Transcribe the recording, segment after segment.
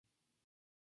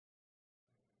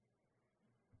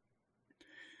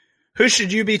Who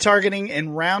should you be targeting in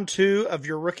round 2 of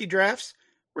your rookie drafts?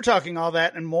 We're talking all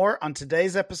that and more on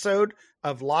today's episode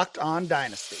of Locked On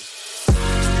Dynasty.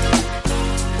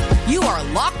 You are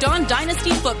Locked On Dynasty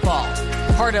Football,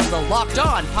 part of the Locked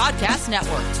On Podcast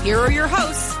Network. Here are your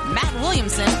hosts, Matt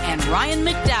Williamson and Ryan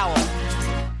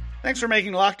McDowell. Thanks for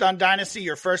making Locked On Dynasty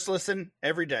your first listen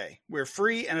every day. We're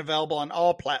free and available on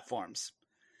all platforms.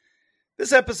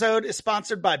 This episode is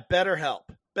sponsored by BetterHelp.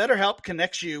 BetterHelp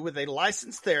connects you with a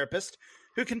licensed therapist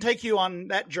who can take you on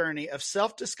that journey of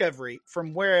self-discovery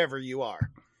from wherever you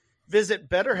are. Visit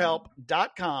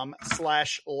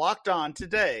BetterHelp.com/lockedon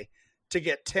today to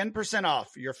get 10%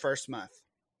 off your first month.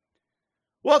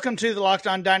 Welcome to the Locked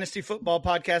On Dynasty Football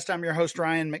Podcast. I'm your host,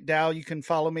 Ryan McDowell. You can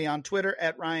follow me on Twitter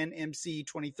at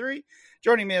RyanMC23.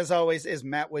 Joining me, as always, is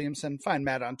Matt Williamson. Find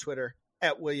Matt on Twitter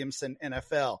at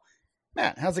WilliamsonNFL.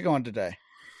 Matt, how's it going today?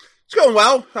 It's going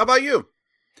well. How about you?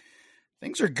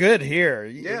 Things are good here.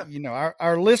 Yeah. You know,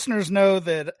 our listeners know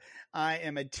that I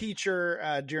am a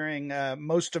teacher during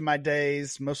most of my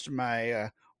days, most of my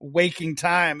waking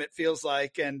time, it feels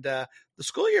like. And the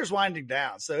school year is winding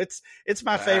down. So it's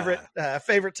my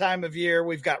favorite time of year.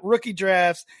 We've got rookie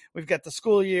drafts. We've got the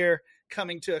school year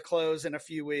coming to a close in a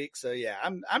few weeks. So, yeah,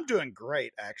 I'm doing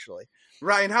great, actually.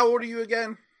 Ryan, how old are you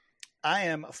again? I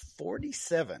am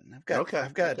 47.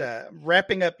 I've got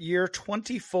wrapping up year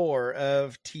 24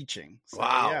 of teaching. So,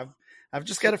 wow. Yeah, I've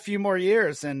just got a few more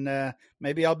years, and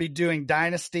maybe I'll be doing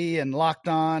Dynasty and Locked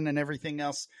On and everything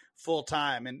else full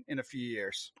time in a few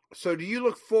years. So do you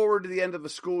look forward to the end of the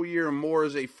school year more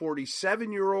as a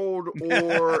 47-year-old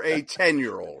or a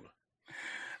 10-year-old?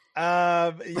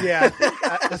 Yeah,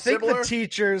 I think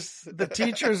the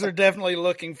teachers are definitely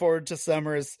looking forward to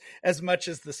summer as much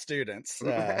as the students,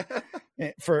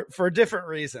 for different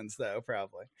reasons though,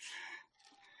 probably.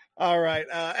 All right.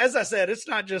 As I said, it's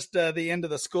not just the end of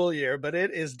the school year, but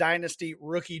it is Dynasty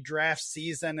rookie draft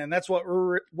season. And that's what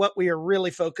we are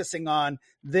really focusing on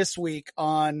this week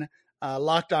on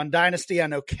Locked On Dynasty. I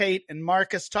know Kate and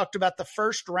Marcus talked about the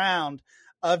first round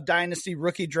of Dynasty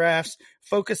rookie drafts,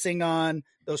 focusing on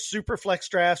those super flex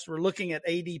drafts. We're looking at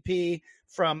ADP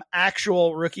from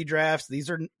actual rookie drafts.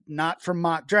 These are not from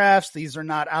mock drafts. These are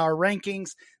not our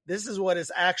rankings. This is what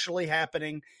is actually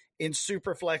happening in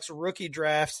Superflex rookie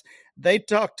drafts. They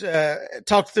talked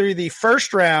through the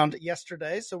first round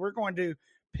yesterday, so we're going to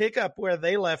pick up where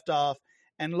they left off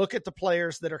and look at the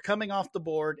players that are coming off the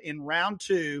board in round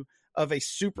 2 of a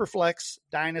Superflex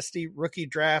Dynasty rookie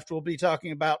draft. We'll be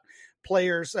talking about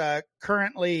players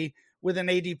currently with an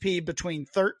ADP between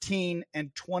 13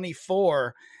 and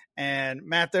 24. And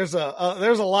Matt, there's a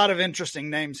lot of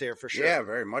interesting names here for sure. Yeah,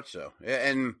 very much so.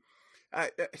 And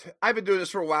I've been doing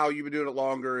this for a while. You've been doing it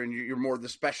longer, and you're more the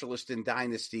specialist in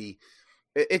Dynasty.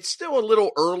 It's still a little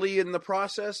early in the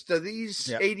process. Do these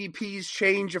ADPs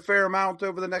change a fair amount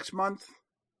over the next month?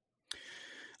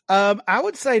 I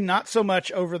would say not so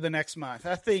much over the next month.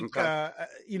 I think,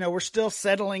 we're still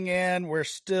settling in. We're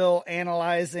still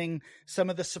analyzing some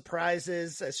of the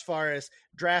surprises as far as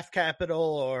draft capital,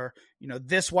 or,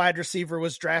 this wide receiver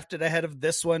was drafted ahead of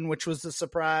this one, which was a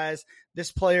surprise.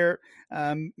 This player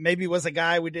maybe was a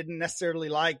guy we didn't necessarily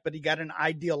like, but he got an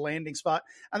ideal landing spot.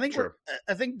 I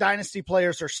think Dynasty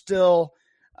players are still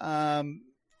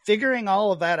figuring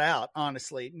all of that out,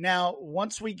 honestly. Now,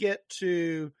 once we get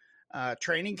to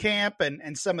training camp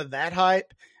and some of that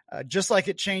hype, just like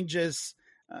it changes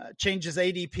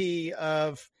ADP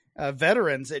of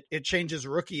veterans, it changes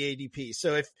rookie ADP.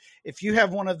 So if you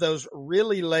have one of those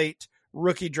really late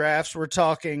rookie drafts, we're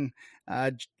talking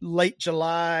late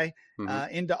July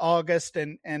into August,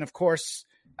 and of course,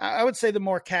 I would say the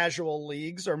more casual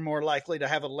leagues are more likely to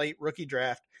have a late rookie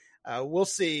draft. We'll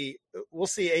see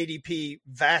ADP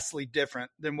vastly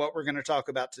different than what we're going to talk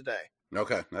about today.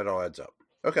 Okay, that all adds up.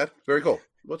 Okay, very cool.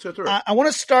 Let's go through it. I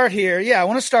want to start here. Yeah, I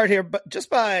want to start here, but just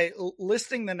by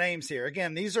listing the names here.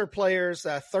 Again, these are players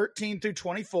 13 through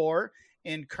 24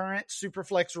 in current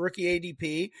Superflex rookie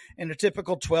ADP in a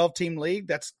typical 12-team league.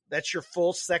 That's your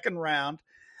full second round.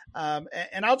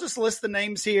 And I'll just list the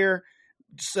names here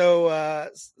so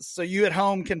you at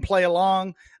home can play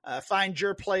along. Find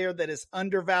your player that is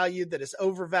undervalued, that is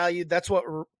overvalued. That's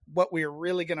what we are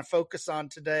really going to focus on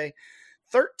today.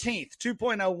 13th,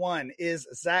 2.01 is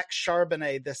Zach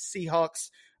Charbonnet, the Seahawks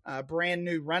brand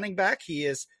new running back. He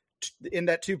is in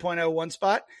that 2.01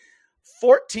 spot.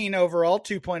 14 overall,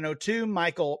 2.02,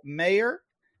 Michael Mayer,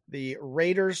 the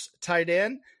Raiders tight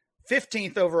end.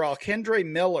 15th overall, Kendre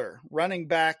Miller, running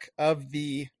back of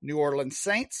the New Orleans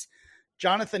Saints.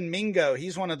 Jonathan Mingo,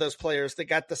 he's one of those players that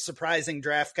got the surprising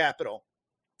draft capital.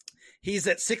 He's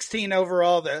at 16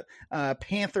 overall, the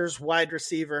Panthers wide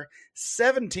receiver.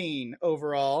 17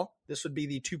 overall, this would be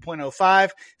the 2.05.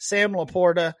 Sam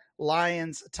Laporta,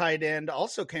 Lions tight end,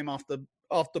 also came off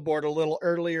the board a little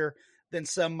earlier than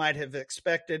some might have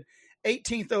expected.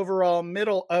 18th overall,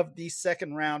 middle of the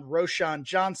second round, Roschon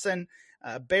Johnson,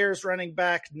 Bears running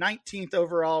back. 19th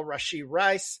overall, Rashee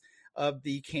Rice of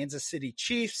the Kansas City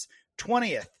Chiefs.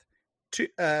 20th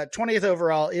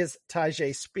overall is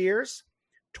Tyjae Spears.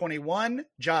 21,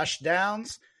 Josh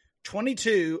Downs.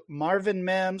 22, Marvin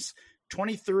Mims.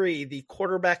 23, the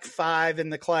quarterback 5 in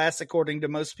the class, according to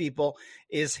most people,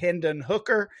 is Hendon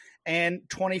Hooker. And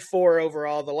 24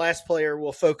 overall, the last player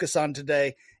we'll focus on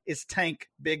today, is Tank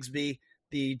Bigsby,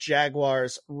 the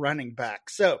Jaguars running back.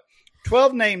 So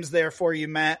 12 names there for you,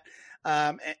 Matt.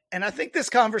 And I think this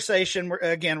conversation,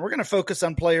 we're going to focus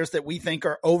on players that we think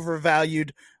are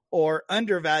overvalued or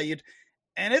undervalued.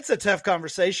 And it's a tough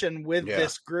conversation with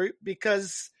this group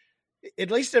because,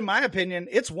 at least in my opinion,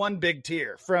 it's one big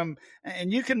tier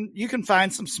and you can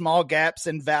find some small gaps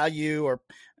in value or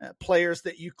players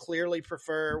that you clearly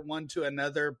prefer one to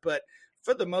another. But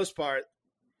for the most part,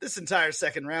 this entire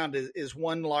second round is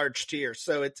one large tier.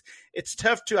 So it's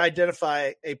tough to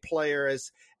identify a player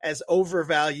as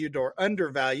overvalued or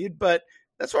undervalued, but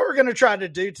that's what we're going to try to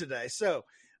do today. So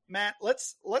Matt,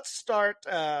 let's start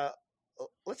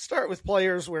with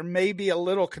players we're maybe a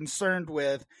little concerned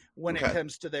with when it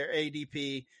comes to their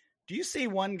ADP. Do you see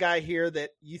one guy here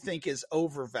that you think is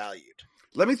overvalued?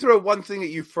 Let me throw one thing at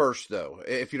you first, though,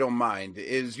 if you don't mind.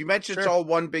 Is you mentioned It's all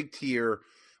one big tier.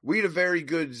 We had a very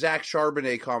good Zach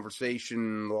Charbonnet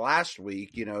conversation last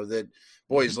week, that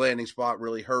his landing spot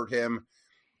really hurt him.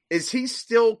 Is he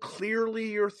still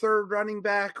clearly your third running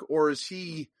back, or is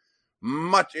he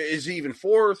even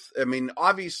fourth? I mean,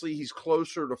 obviously he's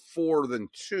closer to 4 than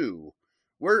 2.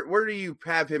 Where do you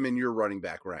have him in your running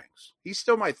back ranks? He's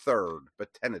still my third,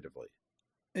 but tentatively.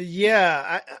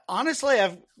 Yeah, honestly,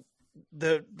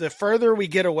 the further we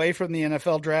get away from the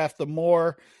NFL draft, the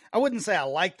more I wouldn't say I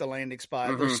like the landing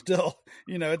spot. There's still,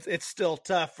 it's still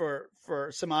tough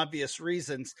for some obvious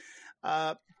reasons.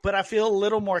 But I feel a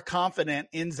little more confident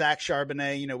in Zach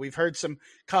Charbonnet. We've heard some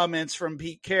comments from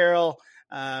Pete Carroll.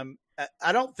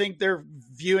 I don't think they're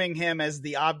viewing him as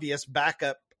the obvious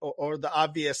backup or the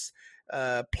obvious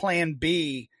plan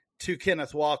B to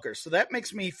Kenneth Walker. So that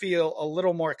makes me feel a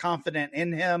little more confident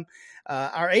in him.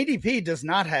 Our ADP does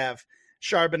not have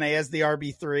Charbonnet as the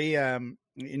RB3.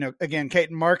 Again, Kate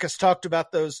and Marcus talked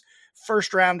about those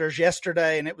first rounders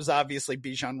yesterday, and it was obviously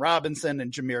Bijan Robinson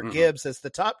and Jahmyr Gibbs as the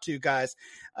top 2 guys.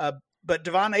 But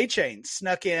Devon Achane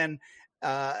snuck in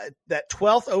that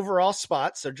 12th overall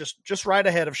spot, so just right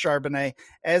ahead of Charbonnet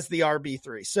as the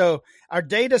RB3. So our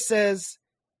data says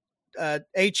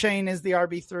Achane is the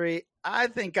RB3. I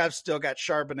think I've still got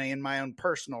Charbonnet in my own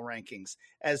personal rankings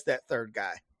as that third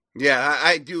guy. Yeah,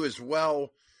 I do as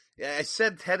well. Yeah, I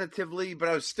said tentatively, but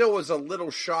I was a little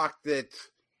shocked that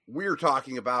we're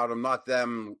talking about him, not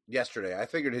them, yesterday. I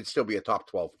figured he'd still be a top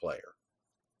 12 player.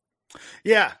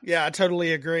 Yeah, I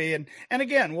totally agree. And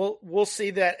again, we'll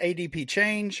see that ADP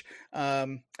change.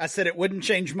 I said it wouldn't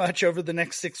change much over the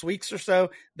next 6 weeks or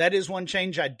so. That is one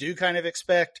change I do kind of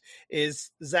expect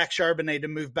is Zach Charbonnet to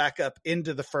move back up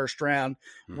into the first round,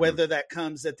 whether that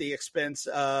comes at the expense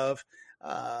of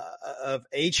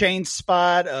Achane's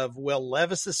spot, of Will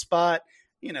Levis's spot.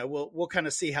 We'll kind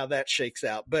of see how that shakes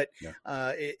out. But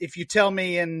if you tell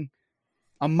me in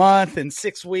a month and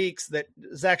 6 weeks that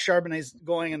Zach Charbonnet's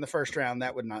going in the first round,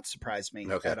 that would not surprise me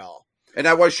at all. And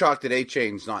I was shocked that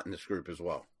Achane's not in this group as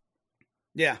well.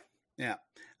 Yeah.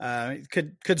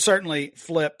 Could certainly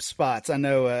flip spots. I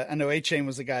know Achane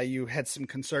was a guy you had some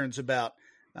concerns about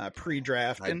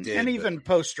pre-draft and even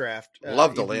post-draft.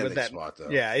 Love the landing spot,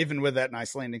 though. Yeah, even with that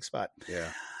nice landing spot.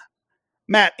 Yeah.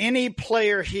 Matt, any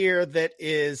player here that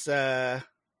is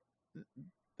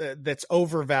that's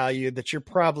overvalued that you're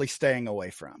probably staying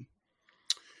away from?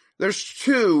 There's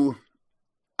 2.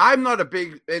 I'm not a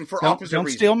big, and for opposite reasons.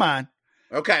 Don't steal mine.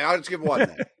 Okay, I'll just give one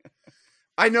then.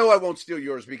 I know I won't steal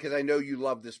yours because I know you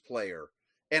love this player,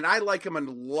 and I like him a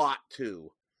lot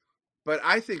too. But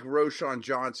I think Roschon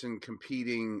Johnson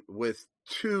competing with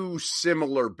 2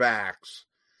 similar backs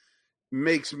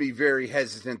makes me very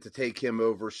hesitant to take him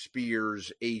over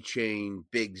Spears, Achane,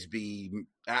 Bigsby.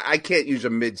 I can't use a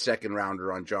mid-second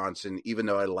rounder on Johnson, even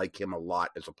though I like him a lot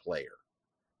as a player.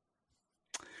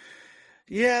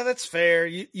 Yeah, that's fair.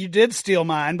 You did steal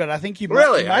mine, but I think you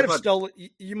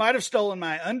might have stolen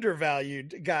my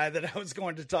undervalued guy that I was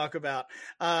going to talk about.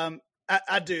 I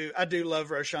I do love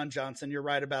Roschon Johnson. You're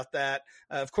right about that.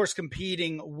 Of course,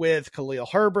 competing with Khalil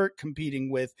Herbert, competing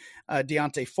with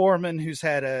Deontay Foreman, who's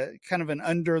had a kind of an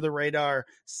under the radar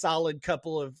solid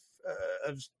couple of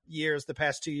years, the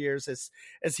past 2 years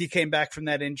as he came back from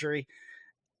that injury.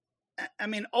 I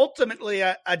mean, ultimately,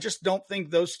 I just don't think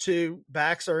those two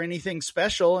backs are anything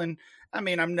special. And I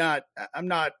mean, I'm not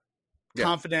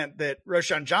confident that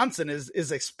Roschon Johnson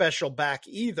is a special back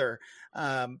either.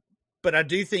 But I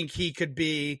do think he could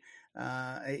be,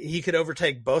 he could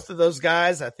overtake both of those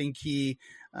guys. I think you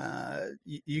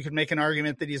could make an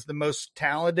argument that he's the most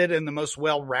talented and the most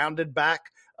well-rounded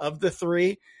back of the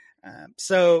three.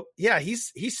 So yeah,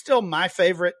 he's still my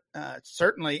favorite,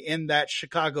 certainly in that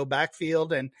Chicago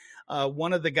backfield, and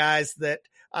one of the guys that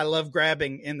I love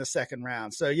grabbing in the second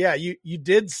round. So yeah, you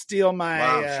did steal my.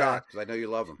 Wow, I'm shocked. I know you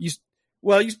love him.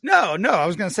 No, I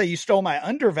was going to say you stole my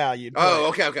undervalued player. Oh,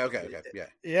 okay.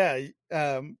 Yeah.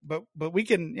 But we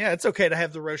can, it's okay to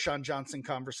have the Roschon Johnson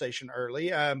conversation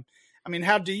early. I mean,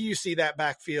 how do you see that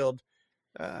backfield?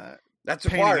 That's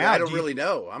the part I don't really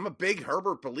know. I'm a big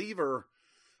Herbert believer.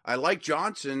 I like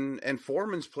Johnson, and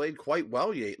Foreman's played quite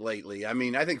well lately. I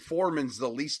mean, I think Foreman's the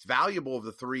least valuable of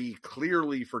the three,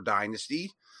 clearly for Dynasty.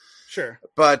 Sure.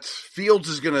 But Fields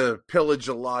is going to pillage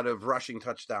a lot of rushing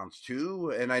touchdowns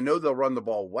too. And I know they'll run the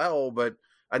ball well, but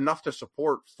enough to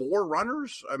support 4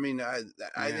 runners? I mean,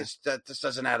 that just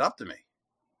doesn't add up to me.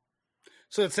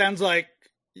 So it sounds like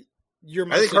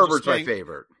I think Herbert's my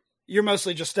favorite. You're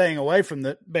mostly just staying away from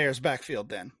the Bears backfield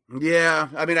then. Yeah.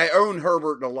 I mean, I own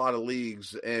Herbert in a lot of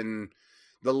leagues, and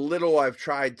the little I've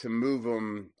tried to move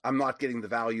him, I'm not getting the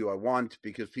value I want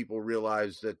because people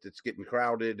realize that it's getting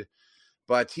crowded.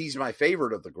 But he's my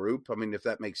favorite of the group. I mean, if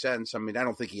that makes sense. I mean, I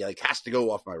don't think he has to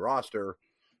go off my roster,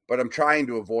 but I'm trying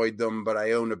to avoid them, but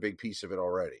I own a big piece of it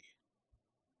already.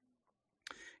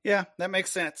 Yeah, that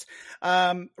makes sense.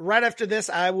 Right after this,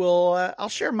 I'll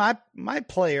share my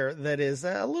player that is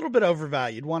a little bit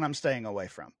overvalued, one I'm staying away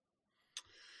from.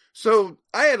 So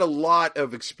I had a lot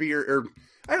of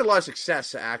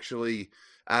success actually,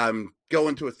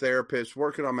 going to a therapist,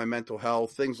 working on my mental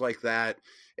health, things like that.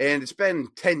 And it's been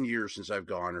 10 years since I've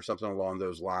gone or something along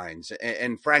those lines.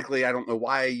 And frankly, I don't know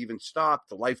why I even stopped.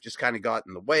 The life just kind of got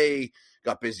in the way,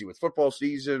 got busy with football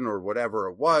season or whatever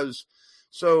it was.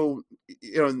 So,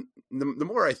 the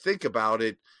more I think about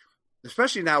it,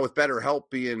 especially now with BetterHelp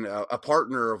being a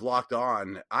partner of Locked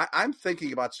On, I'm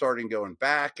thinking about starting going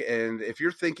back. And if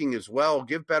you're thinking as well,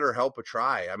 give BetterHelp a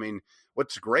try. I mean,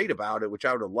 what's great about it, which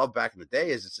I would have loved back in the day,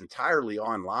 is it's entirely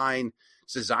online.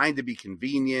 It's designed to be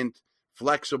convenient,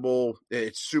 flexible.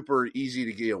 It's super easy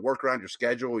to work around your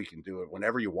schedule. You can do it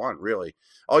whenever you want, really.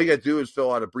 All you got to do is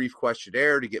fill out a brief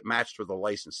questionnaire to get matched with a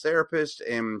licensed therapist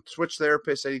and switch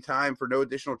therapists anytime for no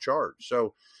additional charge.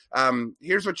 So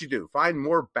here's what you do. Find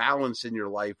more balance in your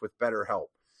life with BetterHelp.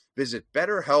 Visit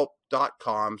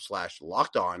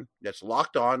BetterHelp.com/lockedon. That's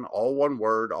locked on, all one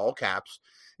word, all caps.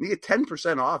 And you get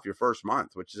 10% off your first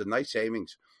month, which is a nice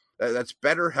savings. That's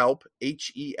BetterHelp,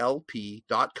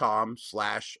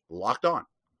 HELP.com/lockedon.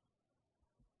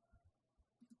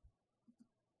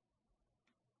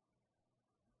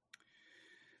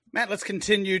 Matt, let's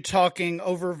continue talking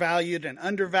overvalued and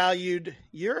undervalued.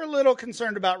 You're a little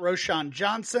concerned about Roschon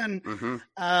Johnson.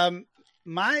 Mm-hmm.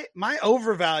 My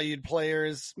overvalued player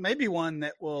is maybe one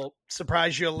that will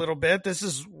surprise you a little bit. This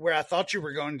is where I thought you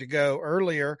were going to go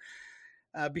earlier.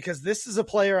 Because this is a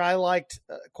player I liked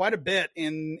quite a bit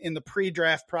in the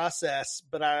pre-draft process,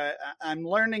 but I'm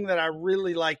learning that I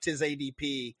really liked his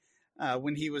ADP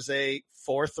when he was a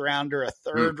 4th rounder, a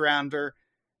 3rd rounder.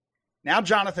 Now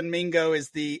Jonathan Mingo is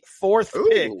the 4th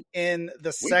pick in the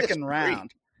 2nd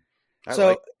round.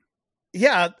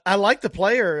 Yeah, I like the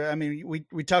player. I mean,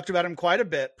 we talked about him quite a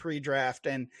bit pre-draft,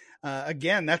 and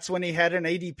again, that's when he had an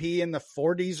ADP in the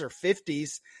 40s or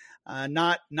 50s.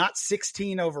 Not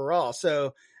 16 overall.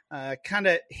 So kind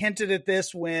of hinted at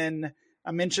this when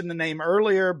I mentioned the name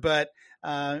earlier, but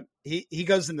he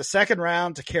goes in the 2nd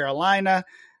round to Carolina.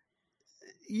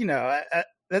 A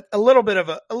little bit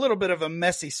of a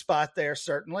messy spot there,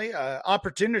 certainly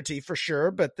opportunity for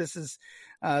sure. But this is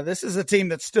a team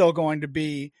that's still going to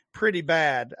be pretty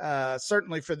bad,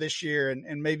 certainly for this year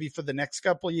and maybe for the next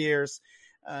couple of years.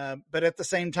 But at the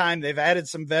same time, they've added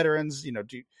some veterans.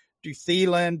 Do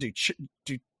Thielen,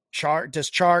 does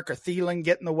Chark or Thielen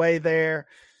get in the way there?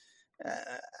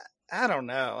 I don't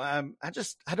know.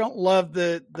 I don't love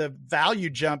the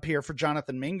value jump here for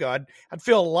Jonathan Mingo. I'd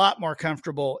feel a lot more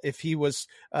comfortable if he was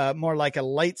more like a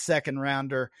late 2nd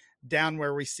rounder down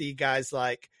where we see guys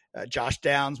like Josh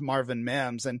Downs, Marvin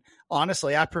Mims. And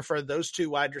honestly, I prefer those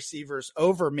 2 wide receivers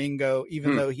over Mingo,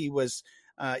 even though he was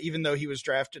even though he was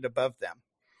drafted above them.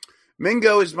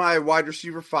 Mingo is my wide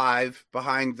receiver 5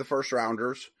 behind the first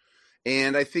rounders.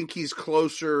 And I think he's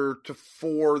closer to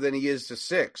 4 than he is to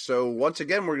 6. So once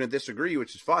again, we're going to disagree,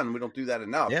 which is fun. We don't do that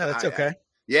enough. Yeah, that's okay.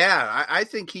 I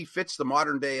think he fits the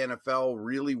modern day NFL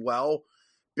really well.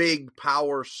 Big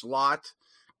power slot,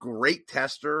 great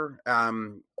tester. I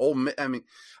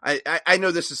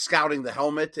know this is scouting the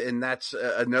helmet, and that's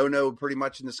a no-no pretty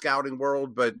much in the scouting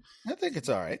world, but I think it's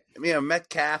all right.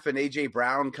 Metcalf and A.J.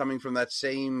 Brown coming from that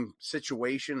same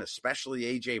situation, especially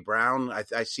A.J. Brown,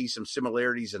 I see some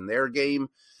similarities in their game.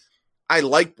 I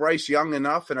like Bryce Young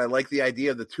enough, and I like the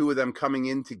idea of the two of them coming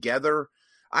in together.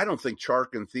 I don't think Chark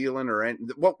and Thielen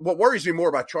what worries me more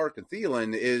about Chark and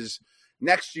Thielen is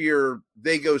next year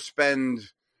they go spend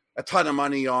a ton of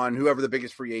money on whoever the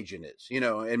biggest free agent is,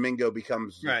 and Mingo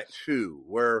becomes right. 2,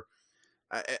 where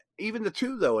even the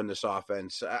 2 though in this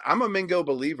offense, I'm a Mingo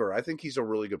believer. I think he's a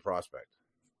really good prospect.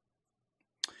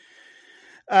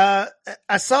 I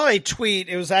saw a tweet.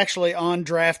 It was actually on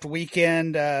draft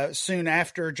weekend, soon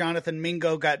after Jonathan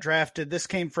Mingo got drafted. This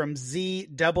came from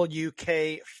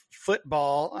ZWK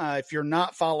Football. If you're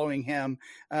not following him,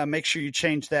 make sure you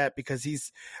change that because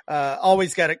he's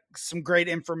always got some great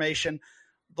information.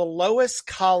 The lowest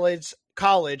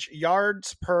college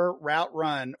yards per route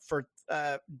run for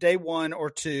day 1 or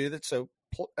 2. So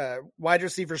wide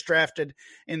receivers drafted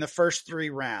in the first 3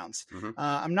 rounds. Mm-hmm.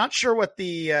 I'm not sure what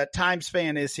the time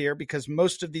span is here because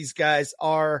most of these guys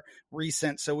are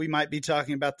recent. So we might be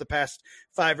talking about the past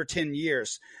 5 or 10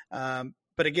 years. But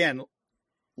again,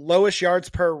 lowest yards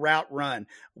per route run,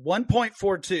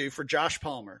 1.42 for Josh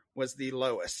Palmer was the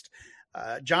lowest.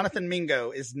 Jonathan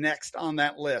Mingo is next on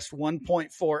that list,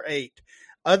 1.48.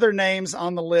 Other names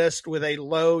on the list with a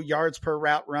low yards per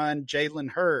route run, Jalen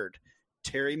Hurd,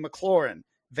 Terry McLaurin,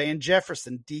 Van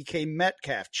Jefferson, DK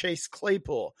Metcalf, Chase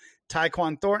Claypool,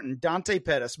 Tyquan Thornton, Dante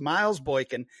Pettis, Miles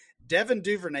Boykin, Devin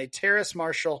Duvernay, Terrace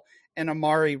Marshall, and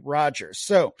Amari Rogers.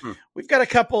 So we've got a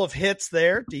couple of hits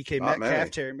there, DK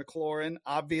Metcalf, Terry McLaurin,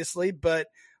 obviously, but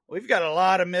we've got a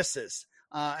lot of misses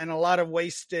and a lot of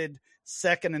wasted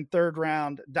second and third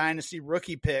round dynasty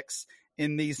rookie picks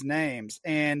in these names.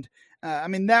 And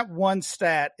that one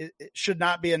stat, it should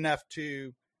not be enough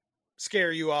to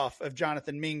scare you off of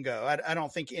Jonathan Mingo. I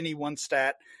don't think any one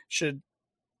stat should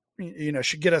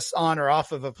get us on or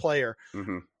off of a player,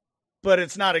 but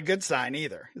it's not a good sign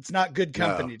either. It's not good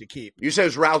company to keep. You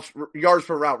said yards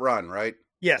per route run, right?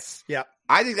 Yes. Yeah.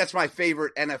 I think that's my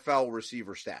favorite NFL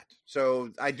receiver stat.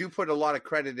 So I do put a lot of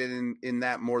credit in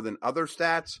that more than other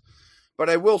stats, but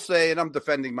I will say, and I'm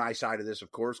defending my side of this,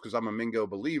 of course, because I'm a Mingo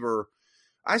believer.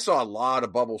 I saw a lot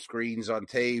of bubble screens on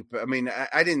tape.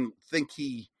 I didn't think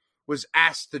he was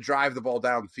asked to drive the ball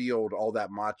downfield all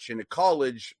that much. And at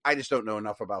college, I just don't know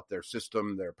enough about their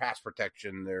system, their pass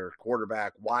protection, their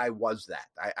quarterback. Why was that?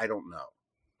 I don't know.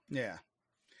 Yeah.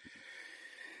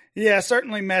 Yeah,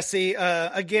 certainly messy.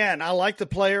 Again, I like the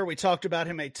player. We talked about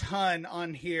him a ton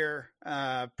on here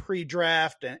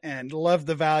pre-draft and love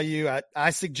the value. I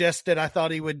suggested I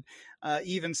thought he would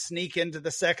even sneak into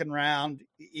the second round.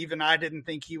 Even I didn't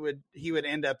think he would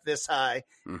end up this high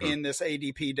in this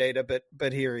ADP data,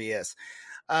 but here he is.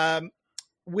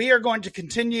 We are going to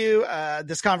continue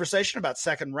this conversation about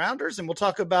second rounders, and we'll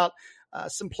talk about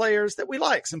some players that we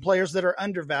like, some players that are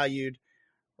undervalued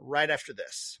right after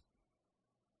this.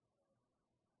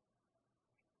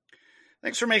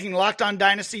 Thanks for making Locked On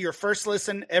Dynasty your first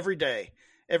listen every day.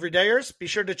 Everydayers, be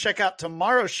sure to check out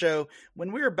tomorrow's show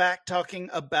when we are back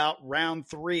talking about round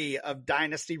 3 of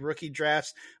Dynasty rookie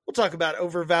drafts. We'll talk about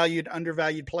overvalued,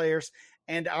 undervalued players,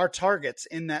 and our targets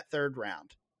in that third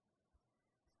round.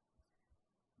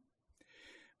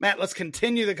 Matt, let's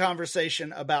continue the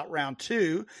conversation about round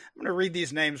 2. I'm going to read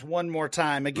these names one more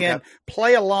time. Again,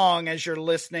 Play along as you're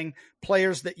listening.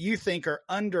 Players that you think are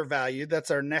undervalued. That's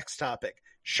our next topic.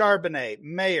 Charbonnet,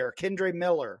 Mayer, Kendre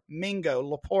Miller, Mingo,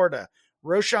 Laporta,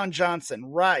 Roschon Johnson,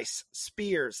 Rice,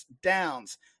 Spears,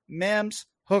 Downs, Mims,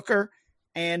 Hooker,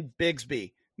 and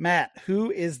Bigsby. Matt, who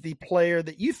is the player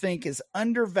that you think is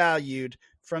undervalued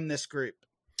from this group?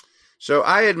 So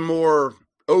I had more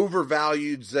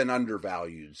overvalued than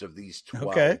undervalued of these 12.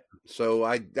 Okay. So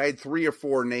I had 3 or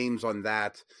 4 names on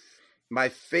that. My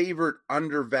favorite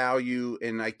undervalue,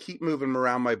 and I keep moving him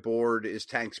around my board, is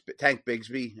Tank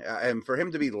Bigsby. And for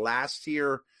him to be last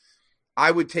here, I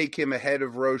would take him ahead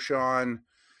of Roschon.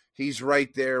 He's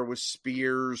right there with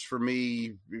Spears for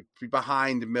me,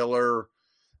 behind Miller,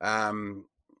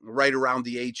 right around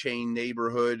the A-chain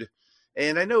neighborhood.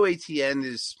 And I know ATN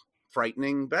is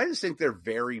frightening, but I just think they're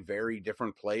very, very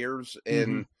different players.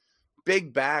 And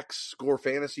big backs score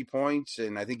fantasy points,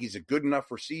 and I think he's a good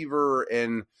enough receiver.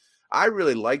 And I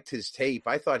really liked his tape.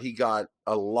 I thought he got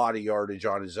a lot of yardage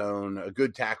on his own, a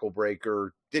good tackle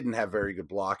breaker, didn't have very good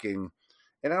blocking,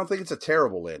 and I don't think it's a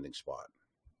terrible landing spot.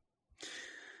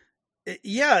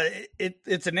 Yeah,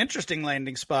 it's an interesting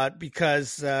landing spot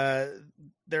because there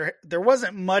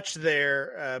wasn't much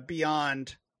there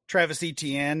beyond Travis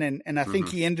Etienne, and I think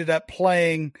he ended up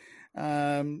playing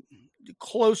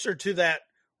closer to that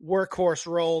workhorse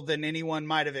role than anyone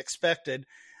might have expected.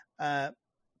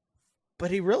 But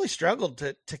he really struggled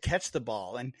to catch the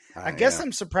ball. And I guess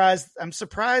I'm surprised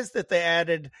that they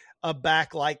added a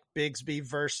back like Bigsby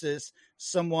versus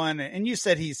someone. And you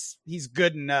said he's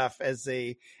good enough as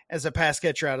a pass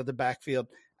catcher out of the backfield.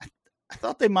 I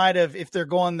thought they might have, if they're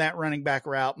going that running back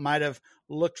route, might have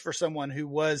looked for someone who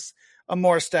was a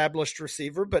more established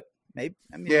receiver, but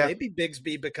maybe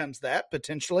Bigsby becomes that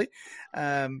potentially.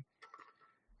 I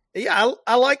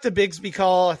like the Bigsby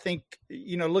call. I think,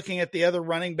 looking at the other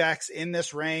running backs in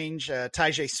this range,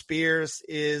 Tyjae Spears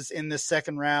is in this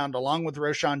second round, along with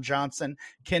Roschon Johnson,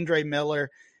 Kendre Miller.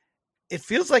 It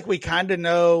feels like we kind of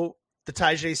know the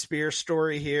Tyjae Spears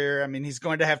story here. I mean, he's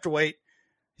going to have to wait.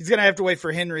 He's going to have to wait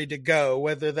for Henry to go,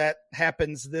 whether that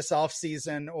happens this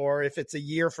offseason or if it's a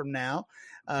year from now.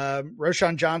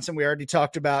 Roschon Johnson, we already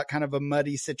talked about, kind of a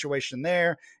muddy situation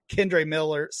there. Kendre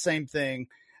Miller, same thing.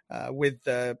 With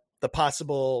the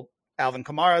possible Alvin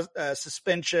Kamara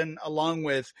suspension, along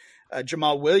with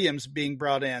Jamal Williams being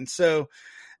brought in. So,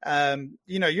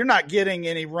 you're not getting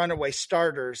any runaway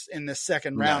starters in this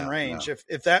second round range. No.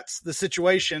 If that's the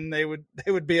situation, they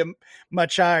would be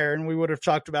much higher, and we would have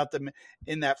talked about them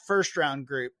in that first round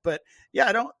group. But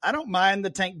yeah, I don't mind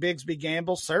the Tank Bigsby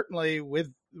gamble, certainly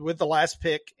with the last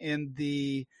pick in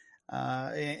the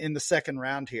second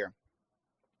round here.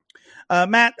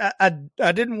 Matt,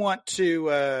 I didn't want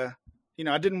to,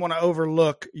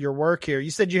 overlook your work here.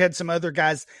 You said you had some other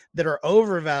guys that are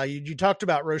overvalued. You talked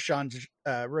about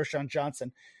Roschon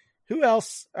Johnson. Who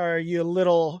else are you a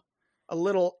little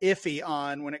iffy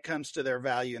on when it comes to their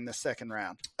value in the second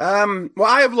round? Well,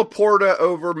 I have Laporta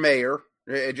over Mayer,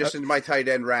 just in my tight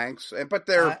end ranks, but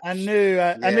they're. I knew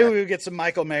we would get some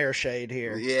Michael Mayer shade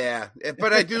here. Yeah,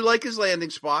 but I do like his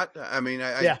landing spot. I mean,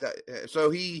 so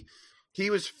he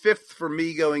was fifth for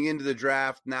me going into the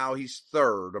draft. Now he's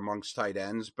third amongst tight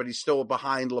ends, but he's still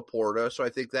behind Laporta, so I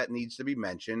think that needs to be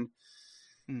mentioned.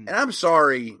 And I'm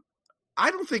sorry,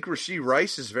 I don't think Rashee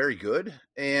Rice is very good,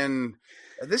 and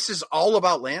this is all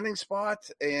about landing spot.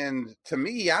 And to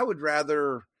me,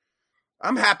 I'm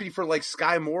happy for like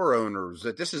Sky Moore owners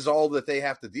that this is all that they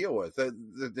have to deal with.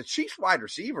 The Chiefs wide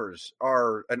receivers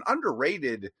are an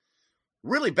underrated,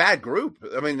 really bad group.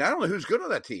 I mean, I don't know who's good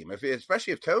on that team,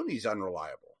 especially if Tony's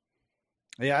unreliable.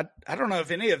 Yeah, I don't know if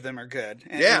any of them are good.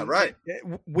 Right.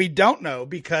 We don't know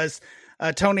because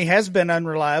Tony has been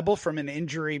unreliable from an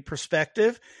injury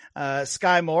perspective.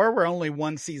 Sky Moore, we're only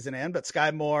one season in, but Sky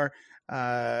Moore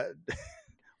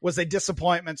was a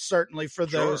disappointment, certainly for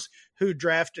those who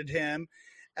drafted him.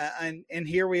 And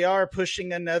here we are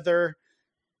pushing another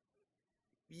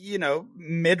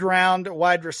mid-round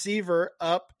wide receiver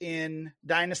up in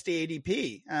Dynasty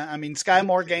ADP. I mean, Sky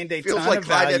Moore gained a ton of value. Feels like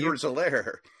Clyde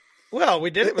Edwards-Helaire. Well, we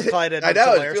did it with Clyde Edwards-Helaire.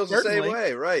 I know, it feels certainly the same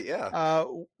way, right, yeah.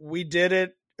 We did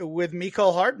it with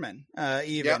Mecole Hardman,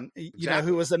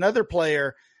 who was another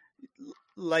player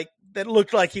like that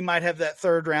looked like he might have that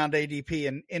third-round ADP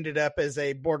and ended up as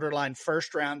a borderline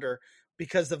first-rounder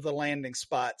because of the landing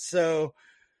spot. So,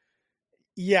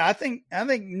 yeah, I think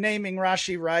naming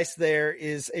Rashee Rice there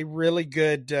is a really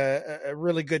good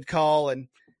call. And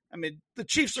I mean, the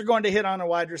Chiefs are going to hit on a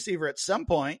wide receiver at some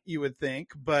point, you would think,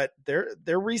 but their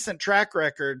recent track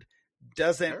record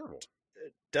doesn't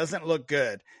look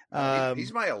good.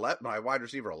 He's my wide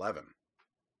receiver 11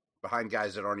 behind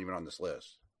guys that aren't even on this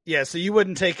list. Yeah. So you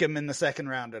wouldn't take him in the second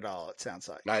round at all. It sounds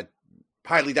like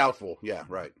highly doubtful. Yeah.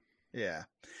 Right. Yeah.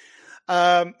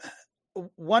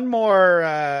 One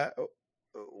more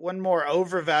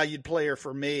overvalued player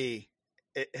for me,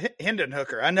 Hendon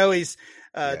Hooker. I know he's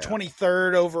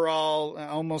 23rd overall,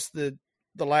 almost the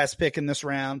last pick in this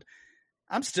round.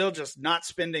 I'm still just not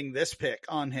spending this pick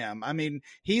on him. I mean,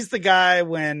 he's the guy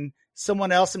when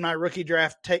someone else in my rookie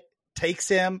draft takes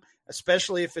him,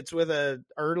 especially if it's with a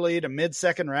early to mid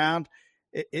second round.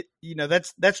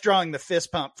 That's drawing the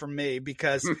fist pump from me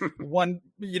because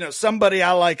somebody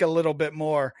I like a little bit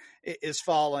more is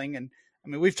falling. And I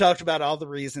mean, we've talked about all the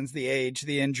reasons, the age,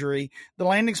 the injury, the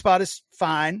landing spot is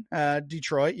fine.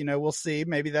 Detroit, we'll see.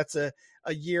 Maybe that's a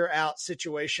year out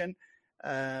situation.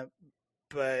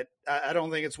 But I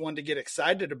don't think it's one to get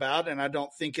excited about. And I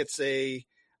don't think it's a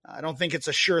I don't think it's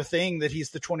a sure thing that he's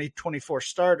the 2024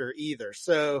 starter either.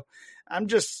 So I'm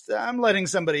letting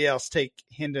somebody else take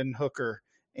Hendon Hooker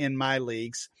in my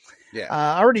leagues. Yeah.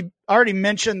 I already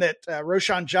mentioned that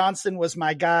Roschon Johnson was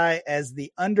my guy as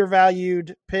the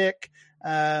undervalued pick.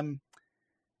 I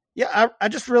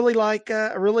just really like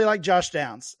Josh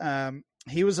Downs.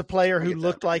 He was a player who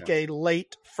looked like a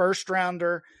late first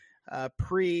rounder,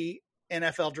 pre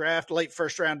NFL draft, late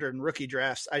first rounder in rookie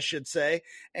drafts, I should say,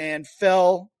 and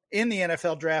fell in the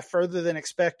NFL draft further than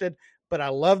expected. But I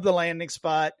love the landing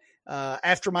spot.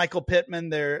 After Michael Pittman,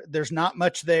 there's not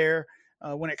much there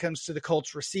when it comes to the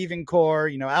Colts receiving core.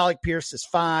 Alec Pierce is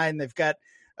fine. They've got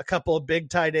a couple of big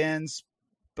tight ends,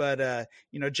 but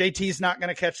JT's not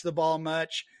going to catch the ball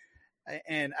much.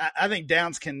 And I think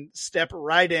Downs can step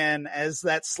right in as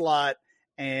that slot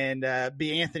and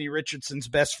be Anthony Richardson's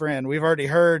best friend. We've already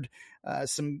heard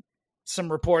some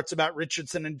reports about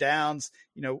Richardson and Downs,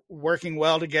 working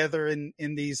well together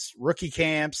in these rookie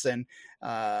camps and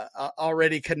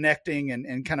already connecting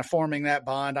and kind of forming that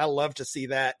bond. I love to see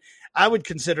that. I would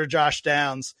consider Josh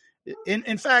Downs.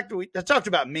 In fact, I talked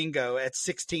about Mingo at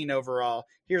 16 overall.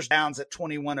 Here's Downs at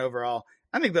 21 overall.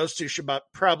 I think those two should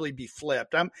probably be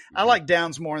flipped. I like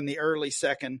Downs more in the early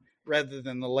second rather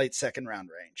than the late second round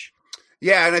range.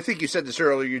 Yeah, and I think you said this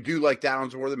earlier. You do like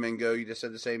Downs more than Mingo. You just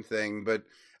said the same thing, but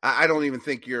I don't even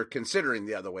think you're considering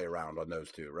the other way around on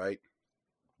those two, right?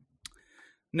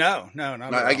 No.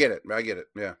 I get it.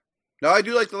 Yeah. No, I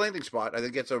do like the landing spot. I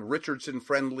think it's a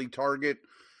Richardson-friendly target.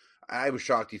 I was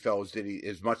shocked he fell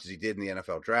as much as he did in the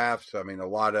NFL draft. I mean, a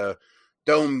lot of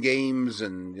dome games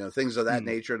and things of that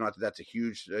nature. Not that that's a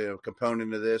huge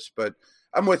component of this, but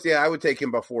I'm with you. I would take him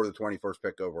before the 21st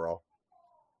pick overall.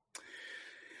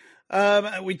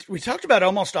 We talked about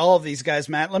almost all of these guys,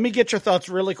 Matt. Let me get your thoughts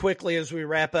really quickly as we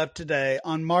wrap up today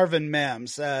on Marvin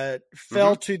Mims.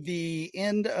 Fell to the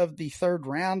end of the third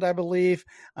round, I believe,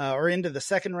 or into the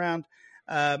second round.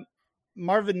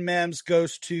 Marvin Mims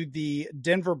goes to the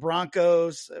Denver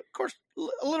Broncos. Of course,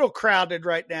 a little crowded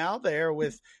right now there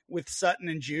with Sutton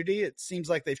and Judy. It seems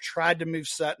like they've tried to move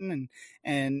Sutton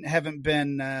and haven't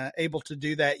been able to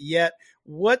do that yet.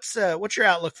 What's your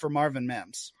outlook for Marvin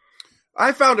Mims?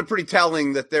 I found it pretty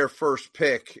telling that their first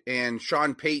pick and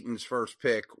Sean Payton's first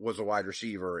pick was a wide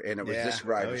receiver, and it was this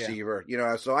wide receiver.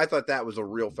 So I thought that was a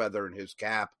real feather in his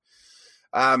cap.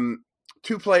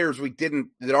 Two players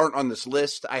that aren't on this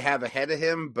list I have ahead of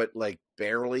him, but like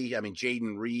barely. I mean,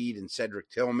 Jaden Reed and Cedric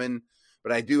Tillman,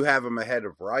 but I do have him ahead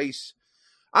of Rice.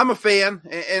 I'm a fan,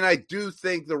 and I do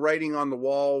think the writing on the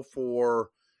wall for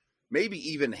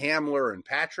maybe even Hamler and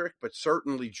Patrick, but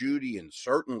certainly Judy and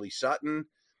certainly Sutton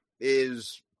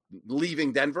is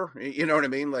leaving Denver. You know what I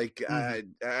mean? Like, I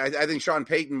think Sean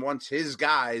Payton wants his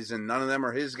guys, and none of them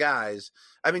are his guys.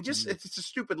 I mean, just it's a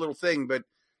stupid little thing, but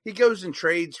he goes and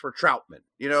trades for Troutman,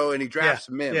 and he drafts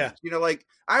Mims. Yeah. Like,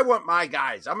 I want my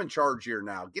guys. I'm in charge here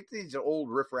now. Get these old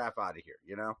riffraff out of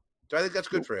here, So I think that's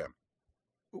good for him.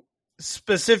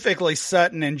 Specifically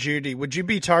Sutton and Judy. Would you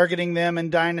be targeting them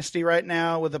in Dynasty right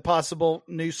now with a possible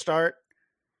new start?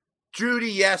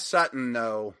 Judy, yes. Sutton,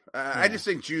 no. I just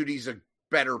think Judy's a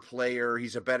better player.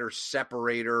 He's a better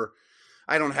separator.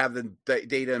 I don't have the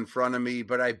data in front of me,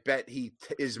 but I bet he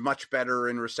is much better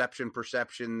in reception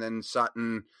perception than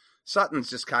Sutton. Sutton's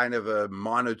just kind of a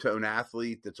monotone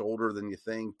athlete that's older than you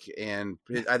think, and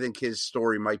I think his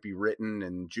story might be written,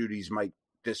 and Judy's might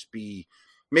just be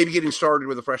maybe getting started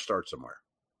with a fresh start somewhere.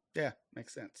 Yeah,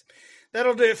 makes sense.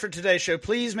 That'll do it for today's show.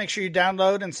 Please make sure you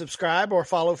download and subscribe or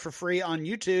follow for free on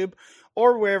YouTube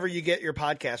or wherever you get your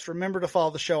podcast. Remember to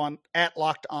follow the show at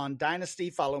Locked On Dynasty.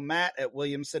 Follow Matt at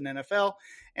Williamson NFL.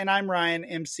 And I'm Ryan,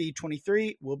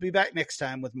 MC23. We'll be back next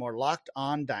time with more Locked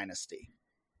On Dynasty.